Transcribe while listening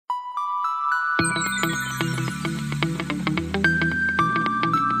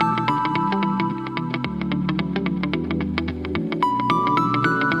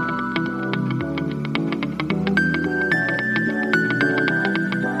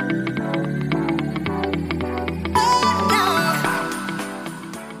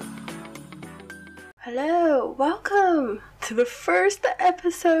to the first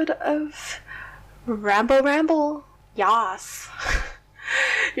episode of Ramble. Yas.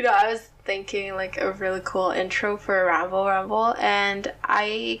 I was thinking like a really cool intro for Ramble, and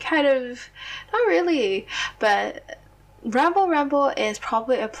I kind of, not really, but Ramble is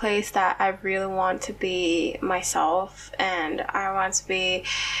probably a place that I really want to be myself, and I want to be,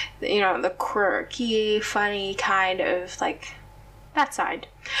 the quirky, funny kind of like that side.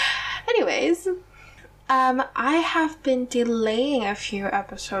 Anyways, I have been delaying a few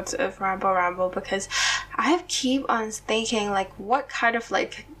episodes of Ramble because I keep on thinking like what kind of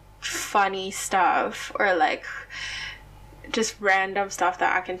like funny stuff or like just random stuff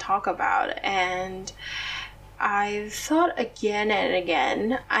that I can talk about, and I've thought again and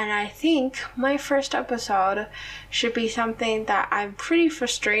again, and I think my first episode should be something that I'm pretty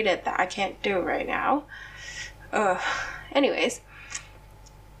frustrated that I can't do right now. Anyways,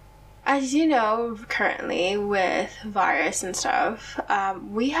 as you know, currently with virus and stuff,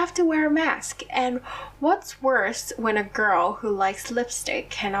 we have to wear a mask. And what's worse when a girl who likes lipstick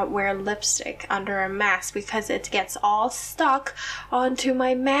cannot wear lipstick under a mask because it gets all stuck onto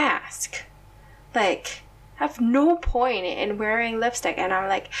my mask? Like, I have no point in wearing lipstick. And I'm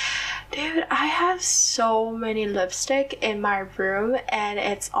like, dude, I have so many lipstick in my room and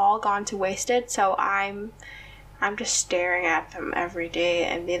it's all gone to wasted. So I'm just staring at them every day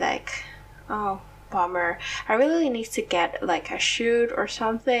and be like, oh, bummer. I really need to get like a shoot or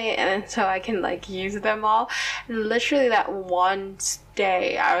something, and so I can like use them all. And literally that one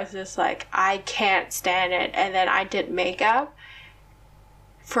day I was just like, I can't stand it. And then I did makeup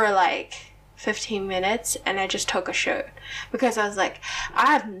for like 15 minutes and I just took a shoot because I was like,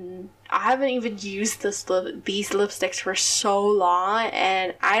 I haven't even used these lipsticks for so long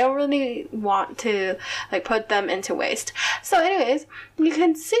and I don't really want to like put them into waste. So anyways, you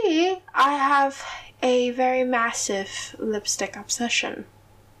can see I have a very massive lipstick obsession.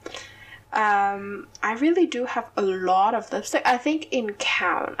 I really do have a lot of lipstick. I think in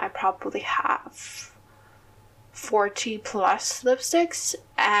count I probably have 40 plus lipsticks,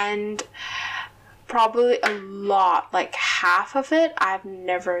 and probably a lot, like half of it I've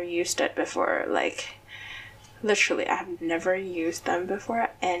never used it before. Like literally I've never used them before,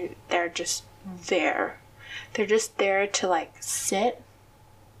 and they're just there to like sit,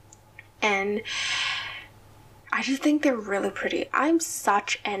 and I just think they're really pretty. I'm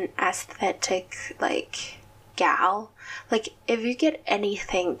such an aesthetic like gal. Like if you get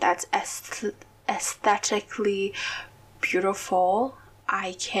anything that's aesthetically beautiful,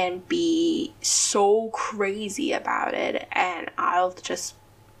 I can be so crazy about it and I'll just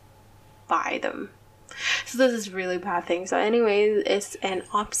buy them. So this is really bad thing. So anyways, it's an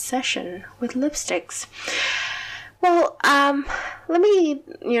obsession with lipsticks. Well, let me,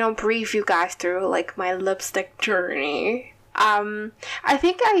 brief you guys through like my lipstick journey. I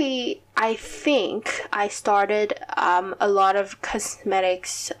think I started a lot of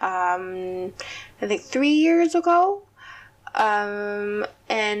cosmetics I think 3 years ago.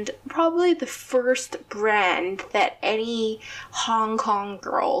 And probably the first brand that any Hong Kong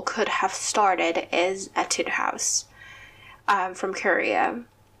girl could have started is Etude House from Korea.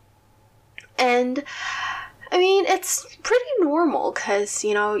 And I mean, it's pretty normal because,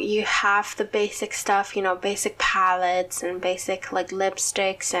 you have the basic stuff, basic palettes and basic like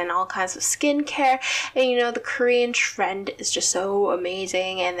lipsticks and all kinds of skincare. And, the Korean trend is just so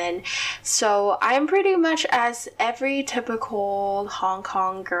amazing. And then, so I'm pretty much as every typical Hong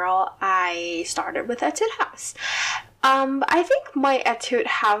Kong girl, I started with Etude House. I think my Etude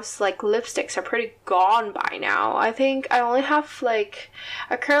House like lipsticks are pretty gone by now. I think I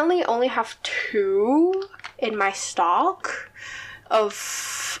currently only have 2 in my stock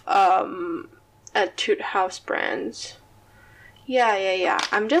of Etude House brands. Yeah.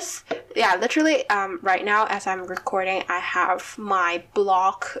 Literally right now as I'm recording, I have my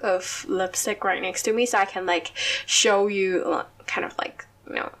block of lipstick right next to me, so I can like show you kind of like,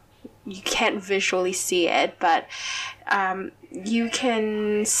 you can't visually see it, but you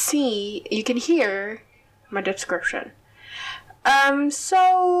can hear my description.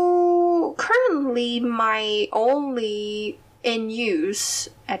 So currently my only in use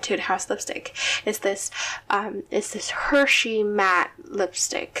Etude House lipstick is this Hershey matte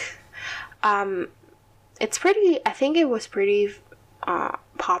lipstick. It's pretty, I think it was pretty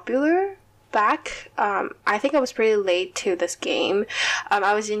popular back. I think I was pretty late to this game.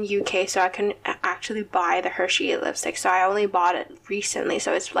 I was in UK, so I couldn't actually buy the Hershey lipstick, so I only bought it recently,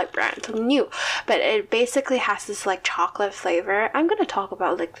 so it's like brand new. But it basically has this like chocolate flavor. I'm gonna talk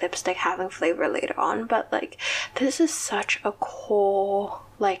about like lipstick having flavor later on, but like this is such a cool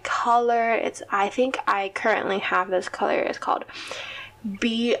like color. I think I currently have this color. It's called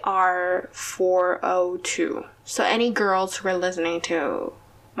BR402. So any girls who are listening to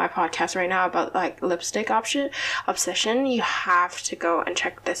my podcast right now about like lipstick obsession, you have to go and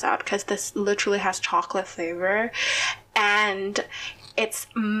check this out, because this literally has chocolate flavor and it's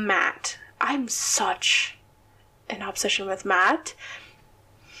matte. I'm such an obsession with matte.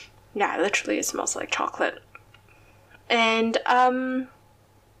 Yeah, literally it smells like chocolate. And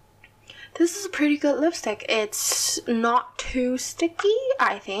this is a pretty good lipstick. It's not too sticky,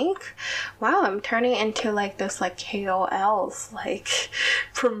 I think. Wow, I'm turning into like this like KOLs like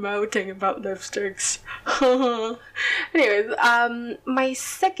promoting about lipsticks. Anyways, my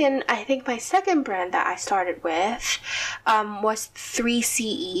second brand that I started with was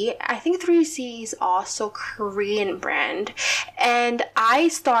 3CE. I think 3CE is also Korean brand, and I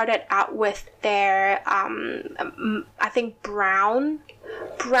started out with their I think brown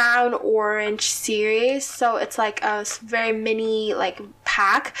orange series. So it's like a very mini like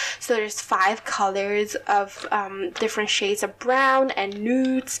pack, so there's 5 colors of different shades of brown and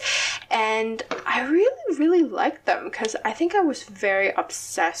nudes, and I really like them because I think I was very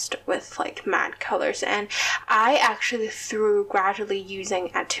obsessed with like matte colors, and I actually through gradually using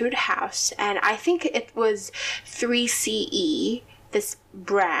Etude House, and I think it was 3CE, this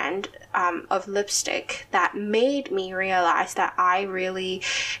brand of lipstick, that made me realize that I really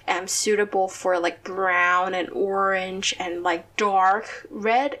am suitable for like brown and orange and like dark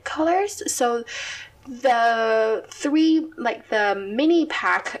red colors. So the mini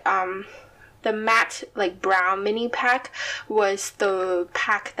pack, the matte like brown mini pack was the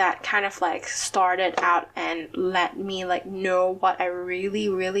pack that kind of like started out and let me like know what I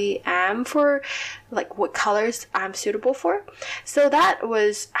really am for, like what colors I'm suitable for. So that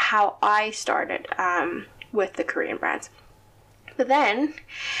was how I started with the Korean brands. But then,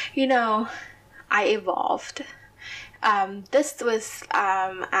 I evolved. This was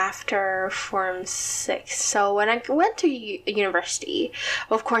after Form 6. So when I went to university,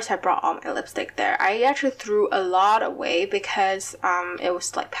 of course I brought all my lipstick there. I actually threw a lot away because it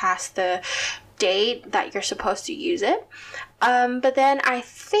was like past the date that you're supposed to use it. But then I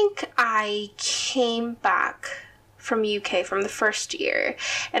think I came back from UK from the first year,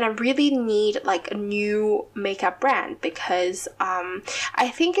 and I really need like a new makeup brand because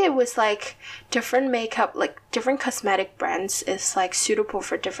I think it was like different makeup, like different cosmetic brands is like suitable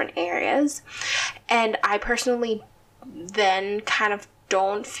for different areas, and I personally then kind of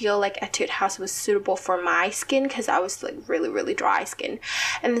don't feel like Etude House was suitable for my skin because I was like really dry skin.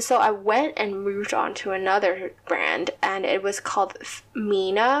 And so I went and moved on to another brand, and it was called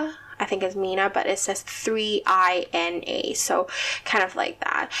Mina. I think it's Mina, but it says 3INA, so kind of like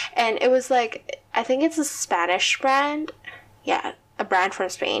that. And it was like, I think it's a Spanish brand. Yeah, a brand from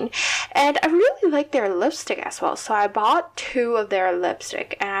Spain. And I really like their lipstick as well, so I bought 2 of their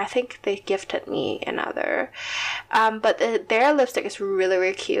lipstick, and I think they gifted me another. But their lipstick is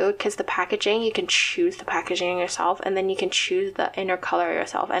really cute because the packaging, you can choose the packaging yourself, and then you can choose the inner color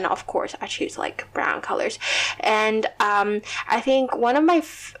yourself. And of course I choose like brown colors. And I think one of my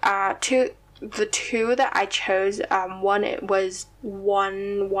the 2 that I chose, one it was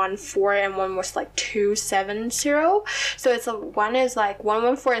 114 and one was like 270. So it's one is like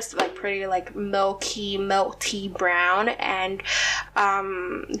 114 is like pretty like melty brown, and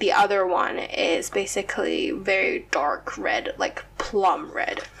the other one is basically very dark red, like plum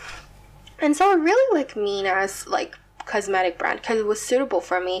red. And so I really like Mina's like cosmetic brand because it was suitable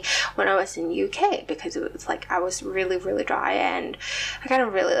for me when I was in UK, because it was like I was really dry and I kind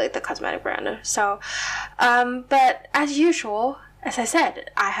of really like the cosmetic brand. So but as usual, as I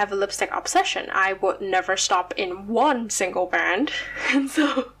said, I have a lipstick obsession. I would never stop in one single brand. And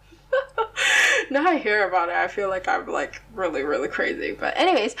so now I hear about it, I feel like I'm like really crazy. But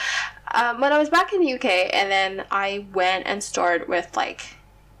anyways, when I was back in the UK, and then I went and started with like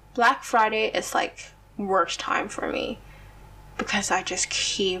Black Friday is like worst time for me because I just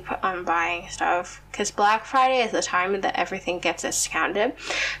keep on buying stuff, because Black Friday is the time that everything gets discounted.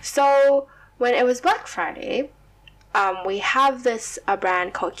 So when it was Black Friday, we have this a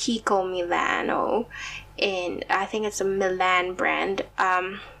brand called Kiko Milano in, I think it's a Milan brand,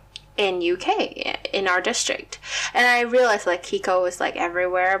 in UK, in our district. And I realized like Kiko was like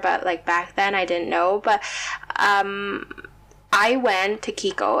everywhere, but like back then I didn't know. But I went to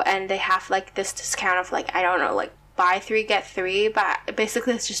Kiko and they have like this discount of like, I don't know, like buy 3 get 3, but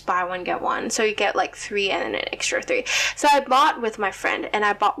basically it's just buy 1 get 1, so you get like 3 and then an extra 3. So I bought with my friend, and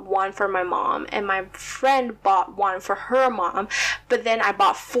I bought 1 for my mom, and my friend bought 1 for her mom, but then I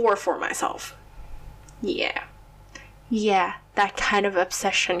bought 4 for myself. Yeah, Yeah, that kind of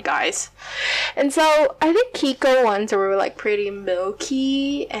obsession, guys. And so I think Kiko ones were like pretty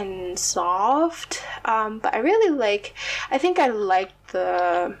milky and soft. But I think I liked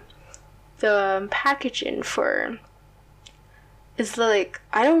the packaging for, it's like,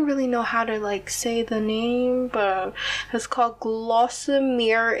 I don't really know how to like say the name, but it's called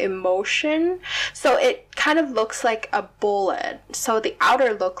Glossomer Emotion. So it kind of looks like a bullet. So the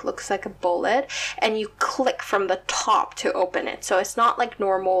outer look looks like a bullet, and you click from the top to open it. So it's not like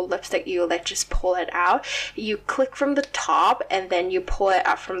normal lipstick, you like just pull it out. You click from the top and then you pull it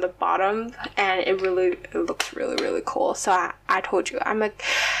out from the bottom, and it looks really, really cool. So I told you, I'm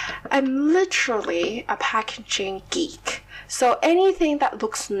literally a packaging geek. So anything that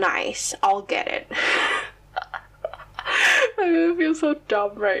looks nice, I'll get it. I feel so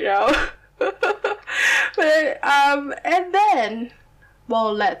dumb right now. But and then,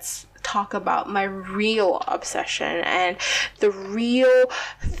 well, let's talk about my real obsession, and the real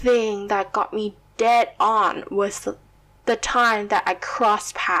thing that got me dead on was the time that I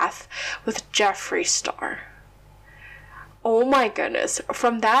crossed paths with Jeffree Star. Oh my goodness.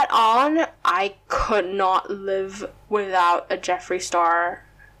 From that on, I could not live without a Jeffree Star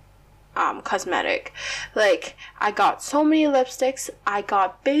cosmetic. Like, I got so many lipsticks. I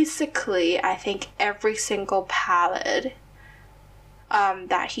got basically, I think, every single palette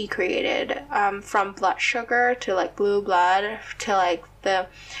that he created. From Blood Sugar to like Blue Blood to like the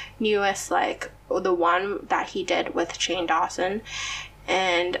newest, like the one that he did with Shane Dawson.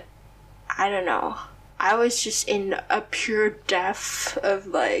 And I don't know. I was just in a pure depth of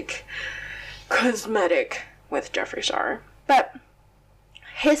like cosmetic with Jeffree Star. But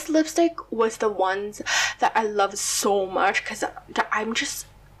his lipstick was the ones that I love so much, because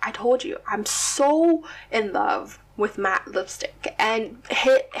I told you, I'm so in love with matte lipstick, and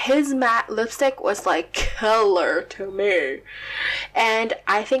his matte lipstick was like killer to me. And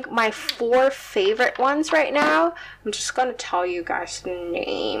I think my 4 favorite ones right now, I'm just gonna tell you guys the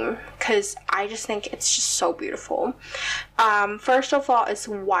name because I just think it's just so beautiful. First of all, it's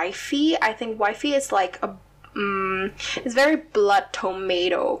Wifey. I think Wifey is like it's very blood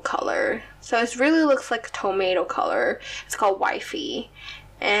tomato color, so it really looks like tomato color. It's called Wifey.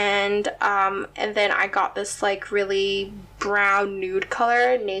 And then I got this like really brown nude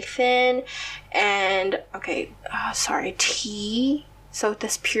color, Nathan, and tea. So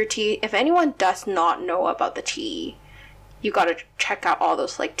this pure tea, if anyone does not know about the tea, you gotta check out all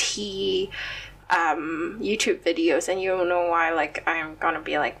those like tea YouTube videos, and you'll know why like I'm gonna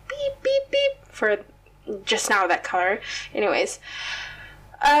be like beep beep beep for just now that color. Anyways,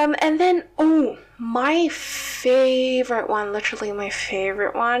 and then my favorite one, literally my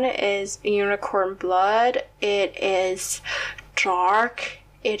favorite one, is Unicorn Blood. It is dark,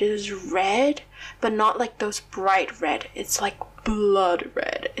 it is red, but not like those bright red. It's like blood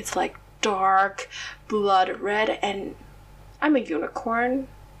red. It's like dark blood red, and I'm a unicorn,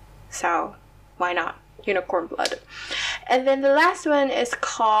 so why not? Unicorn Blood. And then the last one is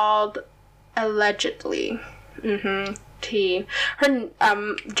called Allegedly. Tea. Her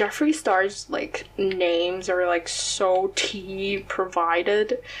Jeffree Star's like names are like so tea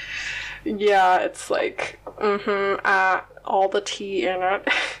provided. Yeah, it's like all the tea in it.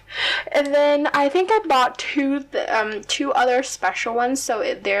 And then I think I bought two other special ones.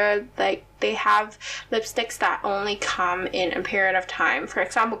 So they're like, they have lipsticks that only come in a period of time. For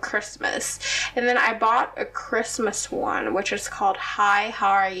example, Christmas. And then I bought a Christmas one, which is called Hi, How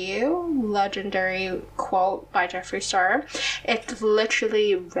Are You? Legendary quote by Jeffree Star. It's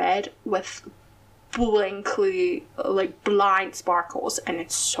literally red with blankly like blind sparkles, and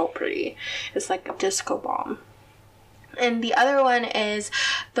it's so pretty. It's like a disco bomb. And the other one is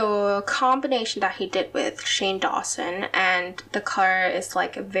the combination that he did with Shane Dawson, and the color is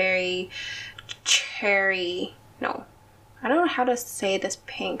like a very cherry, no, I don't know how to say this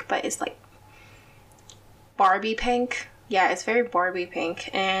pink, but it's like Barbie pink. Yeah, it's very Barbie pink,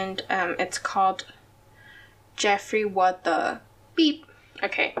 and it's called Jeffree What the Beep.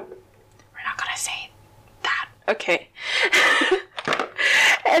 Okay, we're not gonna say that. Okay.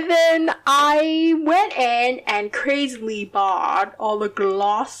 And then I went in and crazily bought all the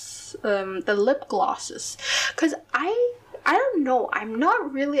the lip glosses, because I don't know, I'm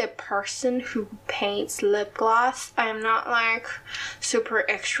not really a person who paints lip gloss. I'm not like super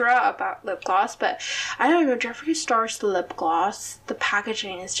extra about lip gloss, but I don't know, Jeffree Star's lip gloss, the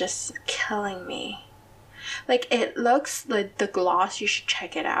packaging is just killing me. Like, it looks like the gloss, you should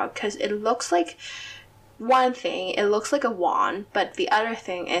check it out, because it looks like, one thing, it looks like a wand, but the other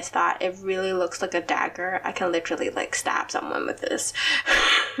thing is that it really looks like a dagger. I can literally like stab someone with this.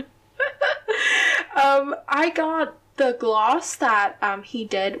 I got the gloss that he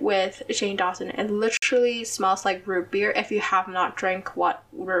did with Jane Dawson, it literally smells like root beer. If you have not drank what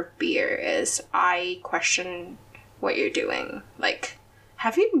root beer is, I question what you're doing. Like,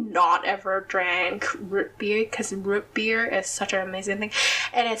 have you not ever drank root beer? Because root beer is such an amazing thing,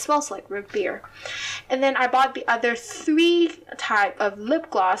 and it smells like root beer. And then I bought the other 3 type of lip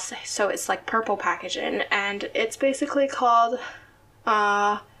gloss, so it's like purple packaging, and it's basically called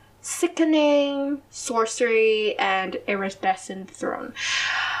Sickening, Sorcery, and Iridescent Throne.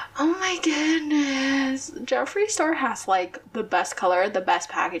 Oh my goodness. Jeffree Star has like the best color, the best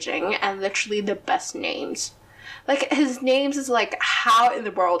packaging, and literally the best names. Like, his names is like, how in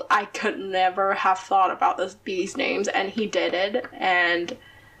the world I could never have thought about these names, and he did it, and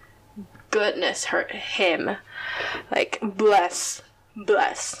goodness him. Like, bless.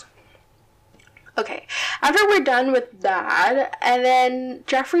 Okay, after we're done with that, and then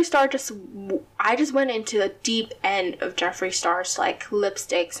Jeffree Star I just went into the deep end of Jeffree Star's, like,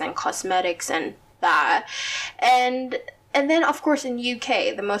 lipsticks and cosmetics and that. And then, of course, in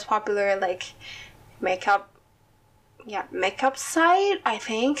UK, the most popular, like, makeup site, I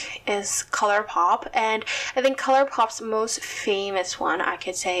think, is ColourPop. And I think ColourPop's most famous one, I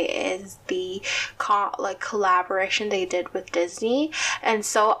could say, is the collaboration they did with Disney. And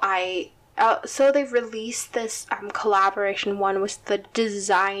so so they've released this collaboration one with the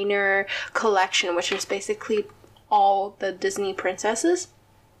designer collection, which is basically all the Disney princesses.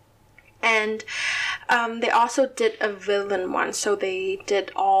 And they also did a villain one, so they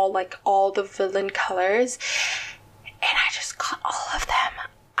did all the villain colors, and I just got all of them.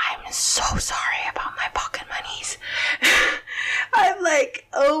 I'm so sorry about my pocket monies. I'm like,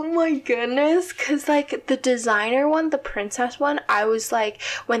 oh my goodness, because like the designer one, the princess one, I was like,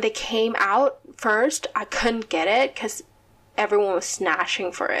 when they came out first, I couldn't get it because everyone was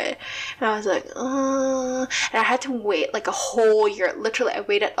snatching for it, and I was like, and I had to wait like a whole year. Literally, I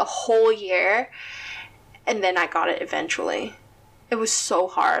waited a whole year, and then I got it eventually. It was so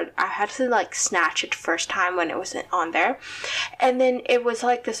hard. I had to like snatch it first time when it wasn't on there, and then it was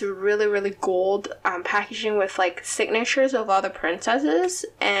like this really, really gold packaging with like signatures of all the princesses,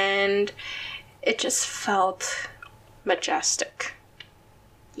 and it just felt majestic.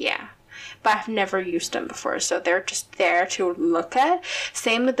 Yeah. But I've never used them before, so they're just there to look at.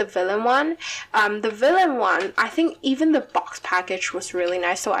 Same with the villain one. The villain one, I think even the box package was really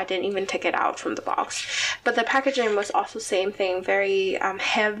nice, so I didn't even take it out from the box. But the packaging was also same thing, very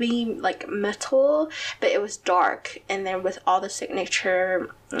heavy, like metal, but it was dark. And then with all the signature,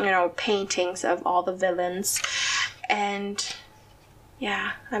 paintings of all the villains. And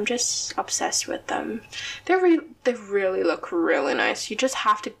yeah, I'm just obsessed with them. They really look really nice. You just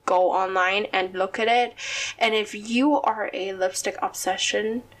have to go online and look at it. And if you are a lipstick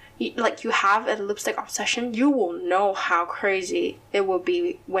obsession, you have a lipstick obsession, you will know how crazy it will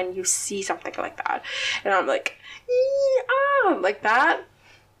be when you see something like that. And I'm like, like that.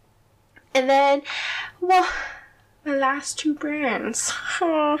 And then, well, my last 2 brands.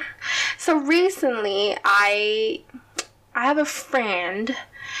 So recently, I have a friend.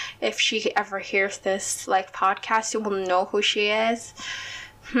 If she ever hears this podcast, you will know who she is.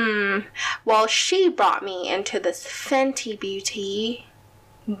 Well, she brought me into this Fenty Beauty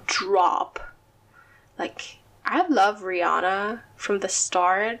drop. I love Rihanna from the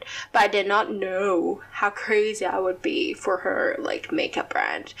start, but I did not know how crazy I would be for her makeup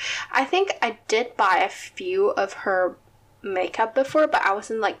brand. I think I did buy a few of her makeup before, but I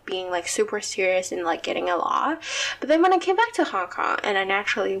wasn't being super serious and getting a lot. But then when I came back to Hong Kong, and I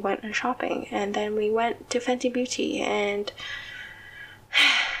naturally went shopping, and then we went to Fenty Beauty, and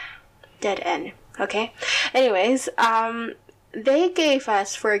dead end. Okay, anyways, they gave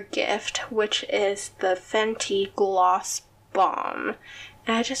us for a gift, which is the Fenty Gloss Bomb,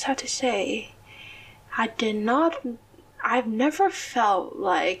 and I just have to say, I've never felt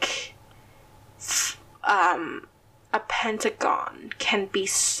like a pentagon can be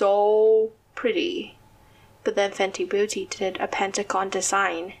so pretty, but then Fenty Beauty did a pentagon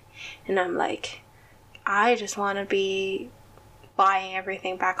design, and I'm like, I just want to be buying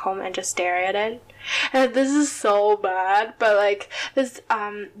everything back home and just stare at it. And this is so bad, but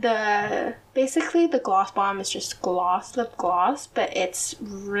basically the gloss bomb is just lip gloss, but it's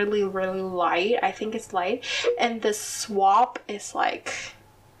really, really light. I think it's light, and the swab is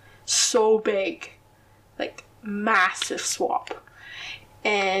so big, massive swap,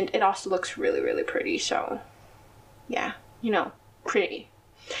 and it also looks really, really pretty. So yeah, pretty.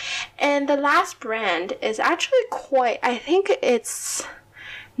 And the last brand is actually I think it's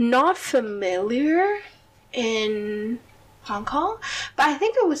not familiar in Hong Kong, but I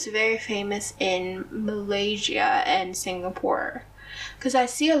think it was very famous in Malaysia and Singapore. Because I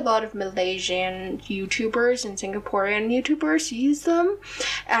see a lot of Malaysian YouTubers and Singaporean YouTubers use them.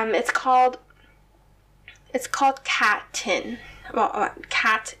 It's called Catkin. Well,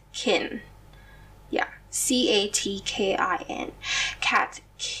 Catkin. Yeah, Catkin.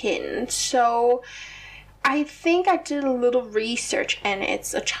 Catkin. So I think I did a little research, and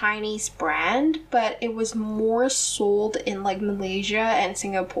it's a Chinese brand, but it was more sold in like Malaysia and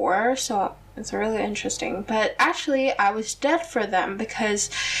Singapore, so it's really interesting. But actually I was dead for them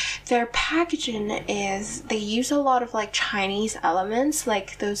because their packaging they use a lot of like Chinese elements,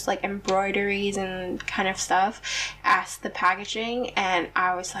 like those like embroideries and kind of stuff as the packaging, and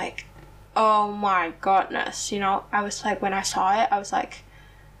I was like, oh my goodness, I was like, when I saw it, I was like,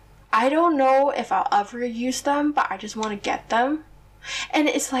 I don't know if I'll ever use them, but I just want to get them. And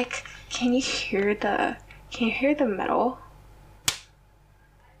it's like, can you hear the metal?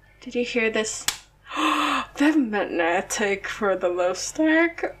 Did you hear this? The magnetic for the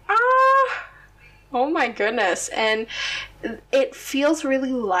lipstick. Oh my goodness. And it feels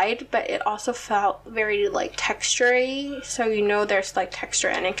really light, but it also felt very like textury. So there's like texture,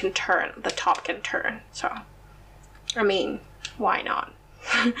 and it can turn. The top can turn. So, I mean, why not?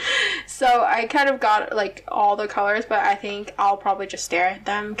 So I kind of got like all the colors, but I think I'll probably just stare at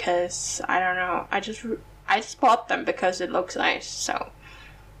them because I don't know. I just bought them because it looks nice. So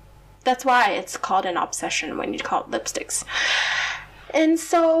that's why it's called an obsession when you call it lipsticks. And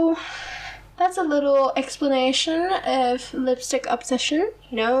so that's a little explanation of lipstick obsession.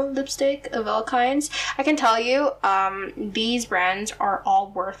 Lipstick of all kinds. I can tell you, these brands are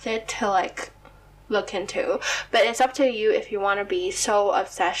all worth it to like look into, but it's up to you if you want to be so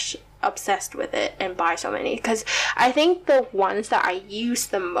obsessed with it and buy so many, because I think the ones that I use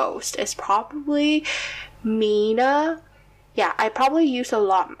the most is probably Mina. Yeah, I probably use a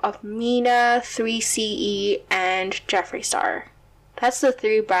lot of Mina, 3CE, and Jeffree Star. That's the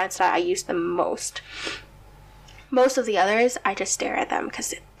 3 brands that I use the most. Most of the others, I just stare at them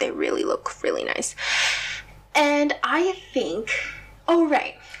because they really look really nice. And I think,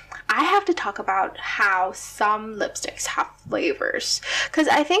 I have to talk about how some lipsticks have flavors, because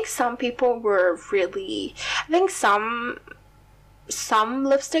I think some people were really, some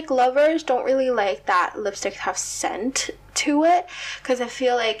lipstick lovers don't really like that lipsticks have scent to it, because I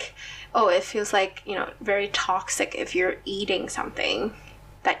feel like, it feels like, very toxic if you're eating something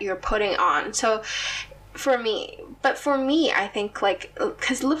that you're putting on. So for me, I think like,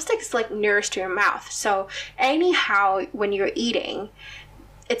 because lipstick is like nearest to your mouth, so anyhow when you're eating,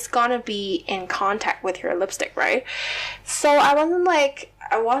 it's gonna be in contact with your lipstick, right? So I wasn't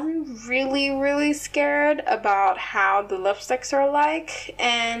really scared about how the lipsticks are like,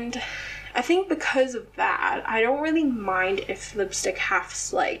 and I think because of that, I don't really mind if lipstick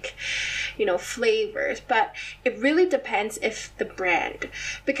has like, flavors, but it really depends if the brand,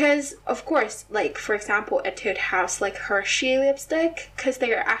 because of course, like for example, Etude House like Hershey lipstick, because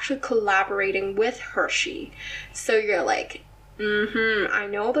they are actually collaborating with Hershey, so you're like, I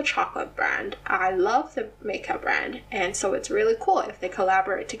know the chocolate brand, I love the makeup brand, and so it's really cool if they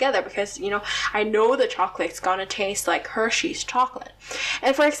collaborate together, because I know the chocolate's gonna taste like Hershey's chocolate.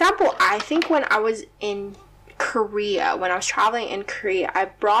 And for example, I think when I was in Korea, when I was traveling in Korea, I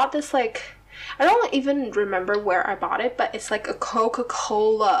brought this like, I don't even remember where I bought it, but it's like a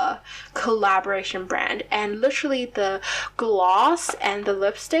Coca-Cola collaboration brand, and literally the gloss and the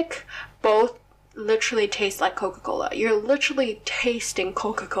lipstick both literally taste like Coca-Cola. You're literally tasting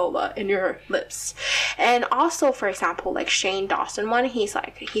Coca-Cola in your lips. And also, for example, like Shane Dawson one, he's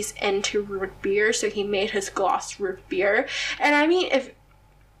into root beer, so he made his gloss root beer. And I mean,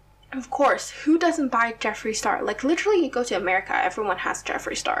 of course, who doesn't buy Jeffree Star? Like literally, you go to America, everyone has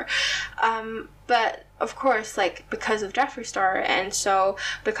Jeffree Star. But of course, like because of Jeffree Star, and so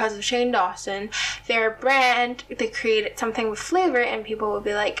because of Shane Dawson, their brand, they created something with flavor, and people will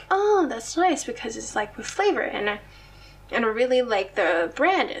be like, oh, that's nice because it's like with flavor, and I really like the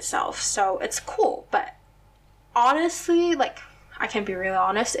brand itself, so it's cool. But honestly, like, I can be really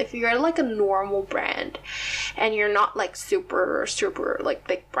honest, if you're like a normal brand and you're not like super like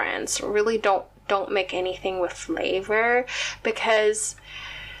big brands, really don't make anything with flavor, because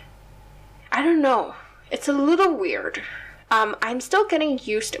I don't know, it's a little weird. I'm still getting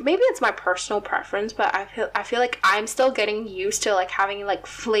used to, maybe it's my personal preference, but I feel like I'm still getting used to like having like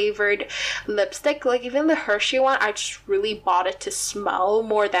flavored lipstick. Like even the Hershey one, I just really bought it to smell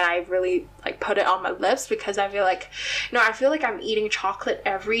more than I really like put it on my lips, because I feel like, I feel like I'm eating chocolate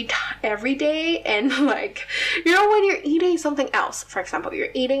every day, and like, when you're eating something else, for example, you're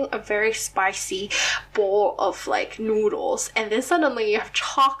eating a very spicy bowl of like noodles, and then suddenly you have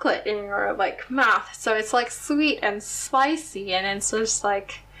chocolate in your like mouth, so it's like sweet and spicy, and it's just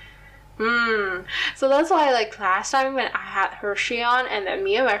like so that's why like last time when I had Hershey on, and then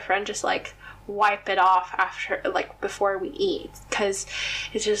me and my friend just like wipe it off after, like before we eat, because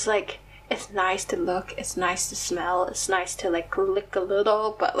it's just like, it's nice to look, it's nice to smell, it's nice to like lick a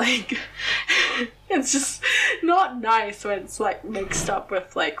little, but like it's just not nice when it's like mixed up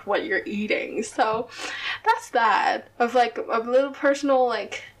with like what you're eating. So that's that of like a little personal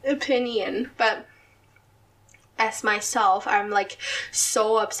like opinion. But as myself, I'm like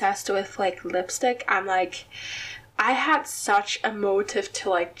so obsessed with like lipstick. I'm like, I had such a motive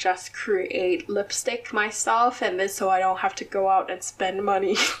to like just create lipstick myself, and then so I don't have to go out and spend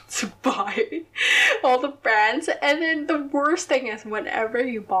money to buy all the brands. And then the worst thing is, whenever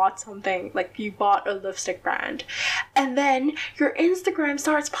you bought something, like you bought a lipstick brand, and then your Instagram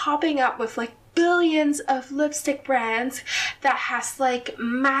starts popping up with like billions of lipstick brands that has like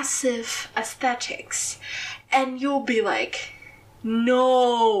massive aesthetics, and you'll be like,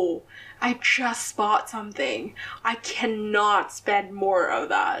 no, I just bought something. I cannot spend more of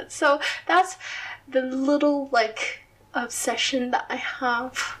that. So that's the little like obsession that I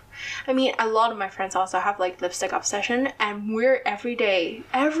have. I mean, a lot of my friends also have like lipstick obsession, and we're every day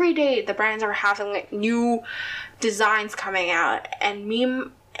the brands are having like new designs coming out, and me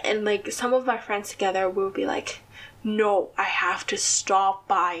and like some of my friends together will be like, no, I have to stop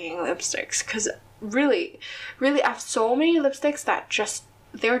buying lipsticks, because really I have so many lipsticks that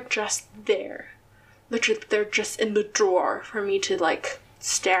they're just there. Literally, they're just in the drawer for me to like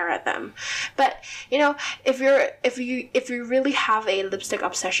stare at them. But if you really have a lipstick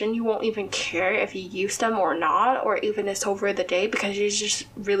obsession, you won't even care if you use them or not, or even it's over the day, because you just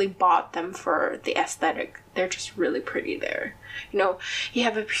really bought them for the aesthetic. They're just really pretty there. You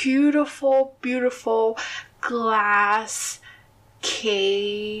have a beautiful glass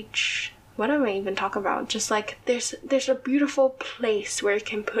cage. What am I even talking about? Just like there's a beautiful place where you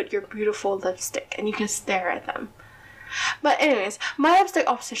can put your beautiful lipstick and you can stare at them. But anyways, my lipstick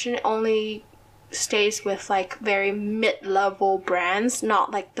obsession only stays with like very mid-level brands,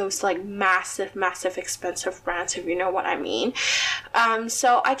 not like those like massive expensive brands, if you know what I mean.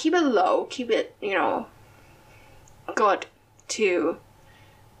 So I keep it low, keep it, good to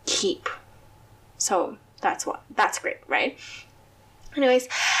keep. So that's great, right? Anyways,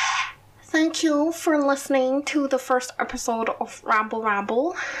 thank you for listening to the first episode of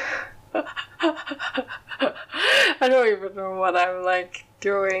Ramble. I don't even know what I'm like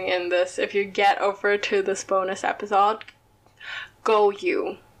doing in this. If you get over to this bonus episode, go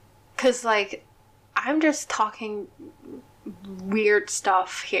you. 'Cause like, I'm just talking weird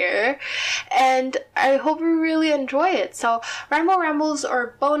stuff here, and I hope you really enjoy it. So rambles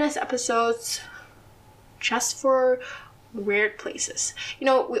are bonus episodes just for weird places. We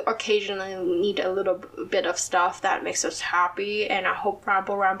occasionally need a little bit of stuff that makes us happy, and I hope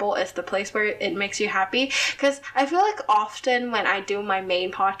Ramble is the place where it makes you happy, because I feel like often when I do my main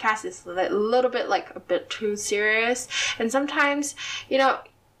podcast, it's a little bit like a bit too serious, and sometimes we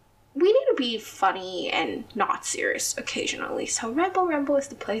need to be funny and not serious occasionally. So Ramble is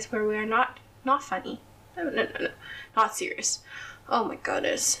the place where we are not funny. No, not serious. Oh my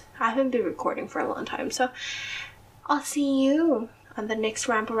goodness, I haven't been recording for a long time, so I'll see you on the next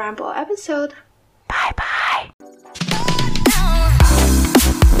Ramble episode.